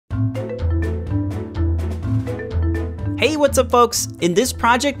Hey, what's up folks? In this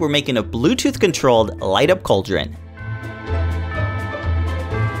project, we're making a Bluetooth controlled light up cauldron.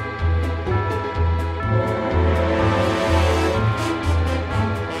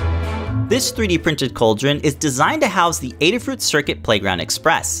 This 3D printed cauldron is designed to house the Adafruit Circuit Playground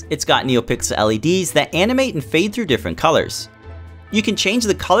Express. It's got NeoPixel LEDs that animate and fade through different colors. You can change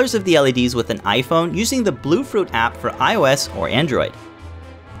the colors of the LEDs with an iPhone using the Bluefruit app for iOS or Android.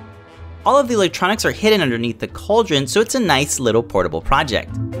 All of the electronics are hidden underneath the cauldron, so it's a nice little portable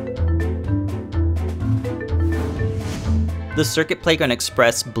project. The Circuit Playground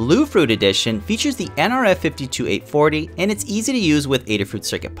Express Bluefruit Edition features the nRF52840 and it's easy to use with Adafruit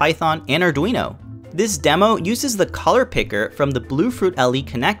Circuit Python and Arduino. This demo uses the color picker from the Bluefruit LE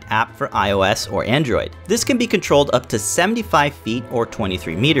Connect app for iOS or Android. This can be controlled up to 75 feet or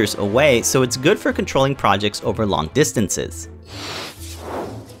 23 meters away, so it's good for controlling projects over long distances.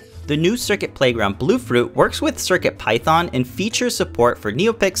 The new Circuit Playground Bluefruit works with Circuit Python and features support for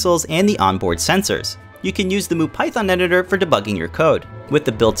NeoPixels and the onboard sensors. You can use the MovePython editor for debugging your code. With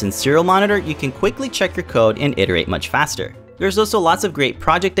the built-in serial monitor, you can quickly check your code and iterate much faster. There's also lots of great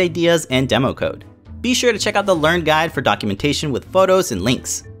project ideas and demo code. Be sure to check out the Learn Guide for documentation with photos and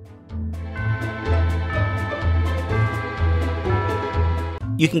links.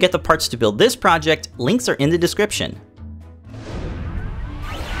 You can get the parts to build this project, links are in the description.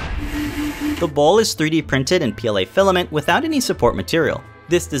 The bowl is 3D printed in PLA filament without any support material.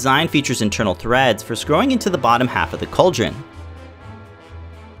 This design features internal threads for screwing into the bottom half of the cauldron.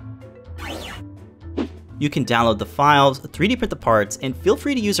 You can download the files, 3D print the parts, and feel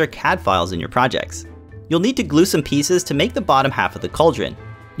free to use our CAD files in your projects. You'll need to glue some pieces to make the bottom half of the cauldron.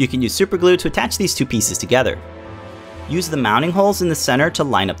 You can use super glue to attach these two pieces together. Use the mounting holes in the center to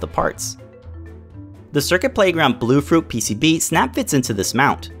line up the parts. The Circuit Playground Bluefruit PCB snap fits into this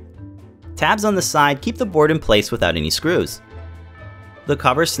mount. Tabs on the side keep the board in place without any screws. The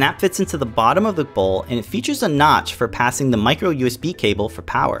cover snap fits into the bottom of the bowl and it features a notch for passing the micro USB cable for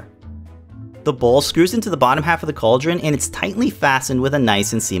power. The bowl screws into the bottom half of the cauldron and it's tightly fastened with a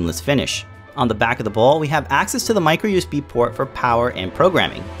nice and seamless finish. On the back of the bowl, we have access to the micro USB port for power and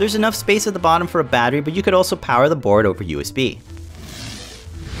programming. There's enough space at the bottom for a battery, but you could also power the board over USB.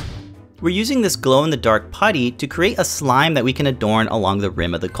 We're using this glow-in-the-dark putty to create a slime that we can adorn along the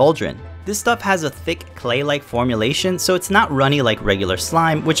rim of the cauldron. This stuff has a thick clay-like formulation, so it's not runny like regular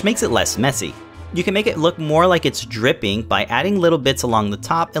slime, which makes it less messy. You can make it look more like it's dripping by adding little bits along the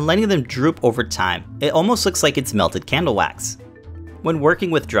top and letting them droop over time. It almost looks like it's melted candle wax. When working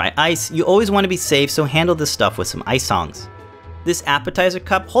with dry ice, you always want to be safe, so handle this stuff with some ice tongs. This appetizer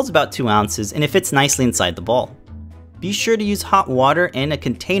cup holds about 2 ounces and it fits nicely inside the bowl. Be sure to use hot water and a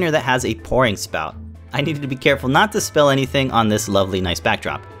container that has a pouring spout. I needed to be careful not to spill anything on this lovely nice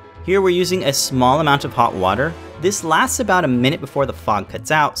backdrop. Here we're using a small amount of hot water. This lasts about a minute before the fog cuts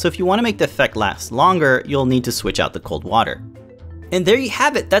out, so if you want to make the effect last longer, you'll need to switch out the cold water. And there you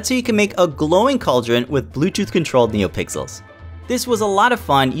have it, that's how you can make a glowing cauldron with Bluetooth controlled NeoPixels. This was a lot of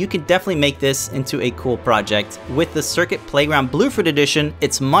fun. You can definitely make this into a cool project. With the Circuit Playground Bluefruit Edition,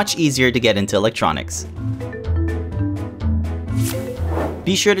 it's much easier to get into electronics.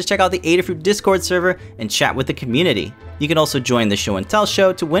 Be sure to check out the Adafruit Discord server and chat with the community. You can also join the Show and Tell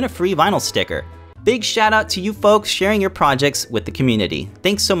show to win a free vinyl sticker. Big shout out to you folks sharing your projects with the community.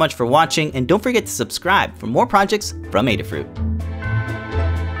 Thanks so much for watching and don't forget to subscribe for more projects from Adafruit.